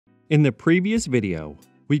In the previous video,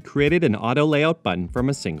 we created an auto layout button from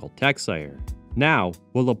a single text layer. Now,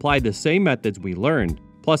 we'll apply the same methods we learned,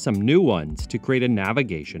 plus some new ones, to create a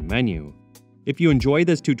navigation menu. If you enjoy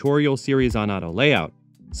this tutorial series on auto layout,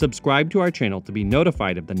 subscribe to our channel to be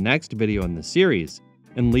notified of the next video in the series,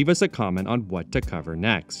 and leave us a comment on what to cover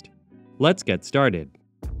next. Let's get started.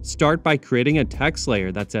 Start by creating a text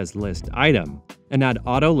layer that says List Item, and add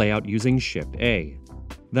auto layout using Shift-A.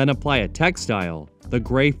 Then apply a text style, the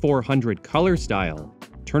gray 400 color style,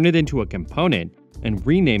 turn it into a component, and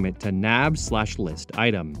rename it to nav/list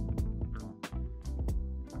item.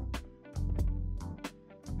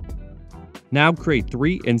 Now create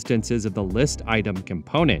 3 instances of the list item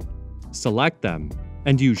component, select them,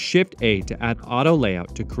 and use Shift-A to add auto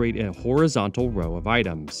layout to create a horizontal row of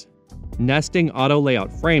items. Nesting auto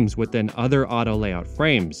layout frames within other auto layout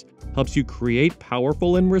frames helps you create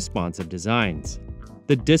powerful and responsive designs.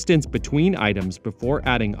 The distance between items before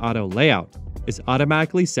adding auto layout is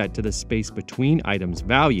automatically set to the space between items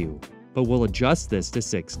value, but we'll adjust this to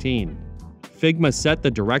 16. Figma set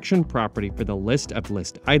the direction property for the list of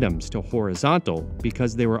list items to horizontal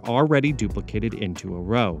because they were already duplicated into a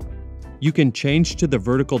row. You can change to the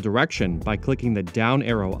vertical direction by clicking the down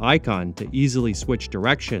arrow icon to easily switch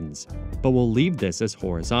directions, but we'll leave this as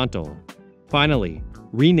horizontal. Finally,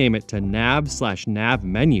 rename it to nav/nav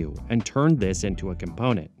menu and turn this into a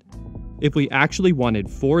component. If we actually wanted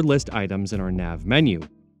 4 list items in our nav menu,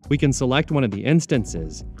 we can select one of the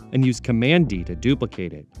instances and use Command D to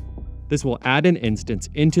duplicate it. This will add an instance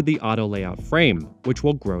into the auto layout frame, which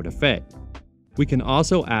will grow to fit. We can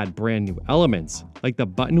also add brand new elements, like the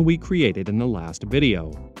button we created in the last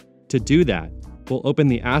video. To do that, we'll open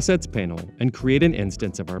the Assets panel and create an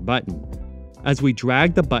instance of our button. As we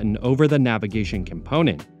drag the button over the navigation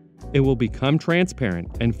component, it will become transparent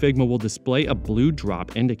and Figma will display a blue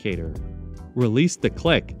drop indicator. Release the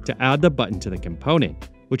click to add the button to the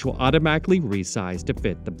component, which will automatically resize to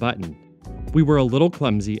fit the button. We were a little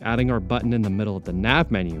clumsy adding our button in the middle of the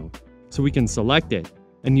nav menu, so we can select it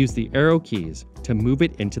and use the arrow keys to move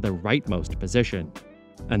it into the rightmost position.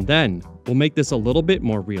 And then, we'll make this a little bit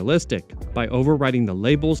more realistic by overwriting the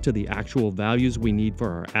labels to the actual values we need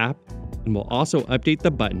for our app, and we'll also update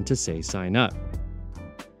the button to say Sign Up.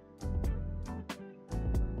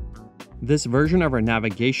 This version of our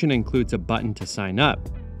navigation includes a button to sign up,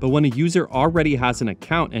 but when a user already has an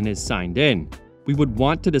account and is signed in, we would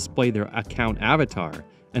want to display their account avatar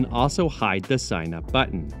and also hide the Sign Up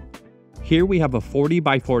button. Here we have a 40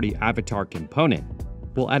 by 40 avatar component.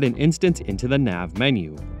 We'll add an instance into the nav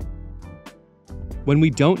menu. When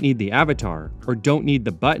we don't need the avatar or don't need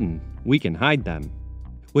the button, we can hide them.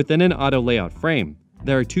 Within an auto layout frame,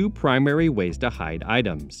 there are 2 primary ways to hide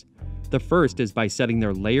items. The first is by setting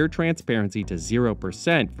their layer transparency to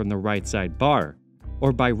 0% from the right side bar,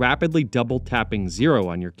 or by rapidly double tapping 0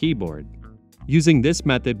 on your keyboard. Using this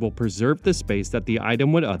method will preserve the space that the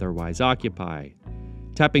item would otherwise occupy.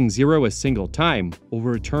 Tapping 0 a single time will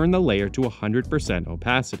return the layer to 100%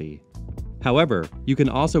 opacity. However, you can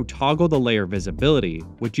also toggle the layer visibility,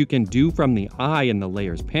 which you can do from the eye in the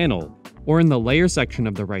Layers panel, or in the Layer section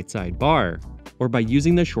of the right side bar, or by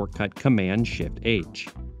using the shortcut Command-Shift-H.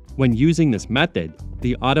 When using this method,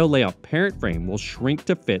 the auto layout parent frame will shrink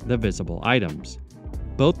to fit the visible items.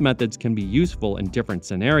 Both methods can be useful in different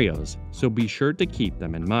scenarios, so be sure to keep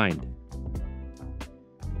them in mind.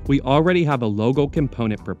 We already have a logo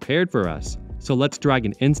component prepared for us, so let's drag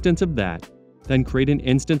an instance of that, then create an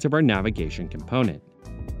instance of our navigation component.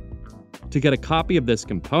 To get a copy of this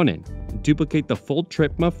component, duplicate the full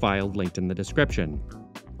Tripma file linked in the description.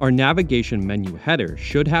 Our navigation menu header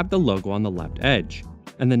should have the logo on the left edge,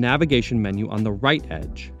 and the navigation menu on the right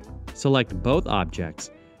edge. Select both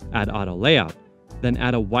objects, add auto layout, then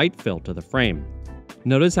add a white fill to the frame.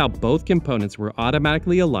 Notice how both components were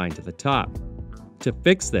automatically aligned to the top. To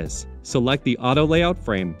fix this, select the auto layout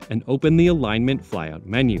frame and open the Alignment Flyout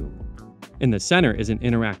menu. In the center is an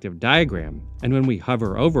interactive diagram, and when we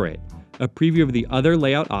hover over it, a preview of the other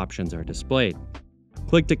layout options are displayed.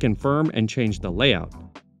 Click to confirm and change the layout.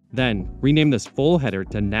 Then, rename this full header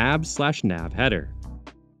to nav/nav header.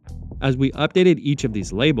 As we updated each of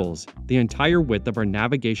these labels, the entire width of our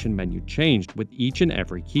navigation menu changed with each and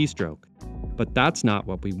every keystroke. But that's not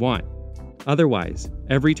what we want. Otherwise,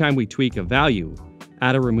 every time we tweak a value,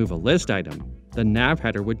 add or remove a list item, the nav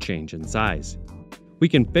header would change in size. We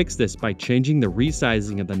can fix this by changing the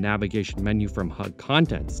resizing of the navigation menu from HUD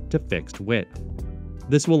contents to fixed width.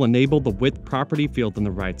 This will enable the width property field in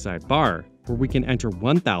the right side bar, where we can enter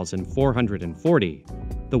 1440,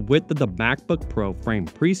 the width of the MacBook Pro frame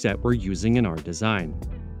preset we're using in our design.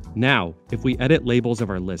 Now, if we edit labels of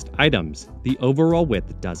our list items, the overall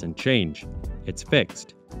width doesn't change. It's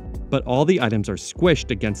fixed. But all the items are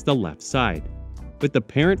squished against the left side. With the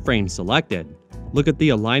parent frame selected, look at the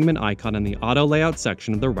alignment icon in the auto layout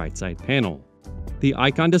section of the right side panel. The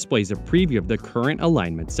icon displays a preview of the current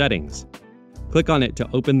alignment settings. Click on it to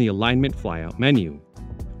open the alignment flyout menu.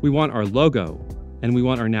 We want our logo, and we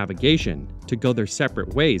want our navigation to go their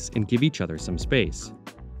separate ways and give each other some space.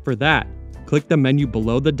 For that, click the menu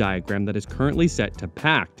below the diagram that is currently set to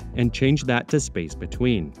packed and change that to space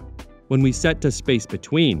between. When we set to space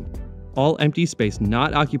between, all empty space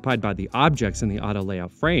not occupied by the objects in the auto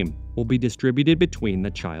layout frame will be distributed between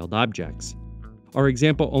the child objects. Our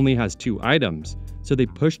example only has 2 items, so they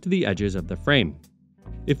push to the edges of the frame.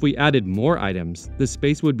 If we added more items, the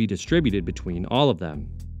space would be distributed between all of them.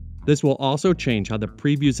 This will also change how the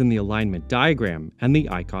previews in the alignment diagram and the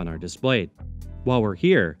icon are displayed. While we're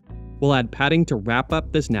here, we'll add padding to wrap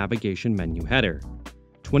up this navigation menu header.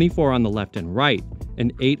 24 on the left and right,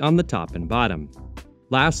 and 8 on the top and bottom.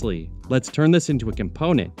 Lastly, let's turn this into a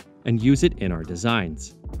component and use it in our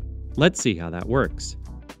designs. Let's see how that works.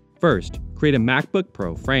 First, create a MacBook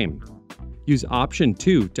Pro frame. Use Option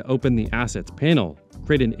 2 to open the Assets panel,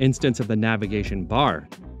 create an instance of the navigation bar,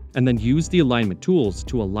 and then use the alignment tools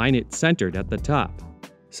to align it centered at the top.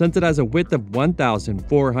 Since it has a width of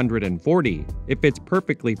 1,440, it fits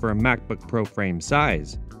perfectly for a MacBook Pro frame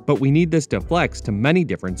size, but we need this to flex to many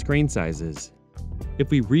different screen sizes. If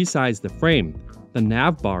we resize the frame, the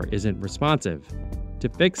nav bar isn't responsive. To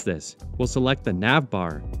fix this, we'll select the nav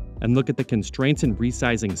bar and look at the Constraints and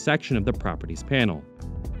Resizing section of the Properties panel.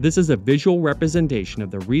 This is a visual representation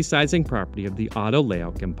of the resizing property of the auto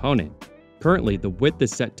layout component. Currently, the width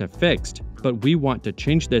is set to fixed, but we want to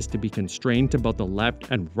change this to be constrained to both the left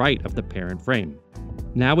and right of the parent frame.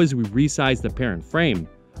 Now as we resize the parent frame,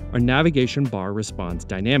 our navigation bar responds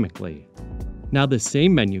dynamically. Now the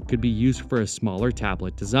same menu could be used for a smaller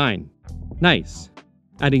tablet design. Nice!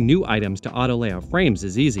 Adding new items to auto layout frames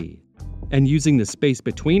is easy, and using the space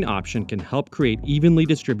between option can help create evenly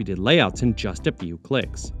distributed layouts in just a few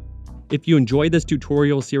clicks. If you enjoyed this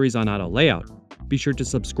tutorial series on auto layout, be sure to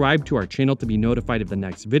subscribe to our channel to be notified of the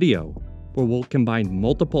next video, where we'll combine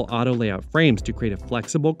multiple auto layout frames to create a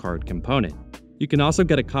flexible card component. You can also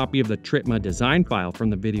get a copy of the Tripma design file from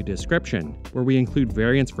the video description, where we include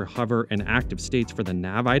variants for hover and active states for the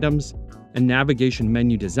nav items, and navigation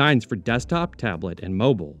menu designs for desktop, tablet, and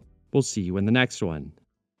mobile. We'll see you in the next one.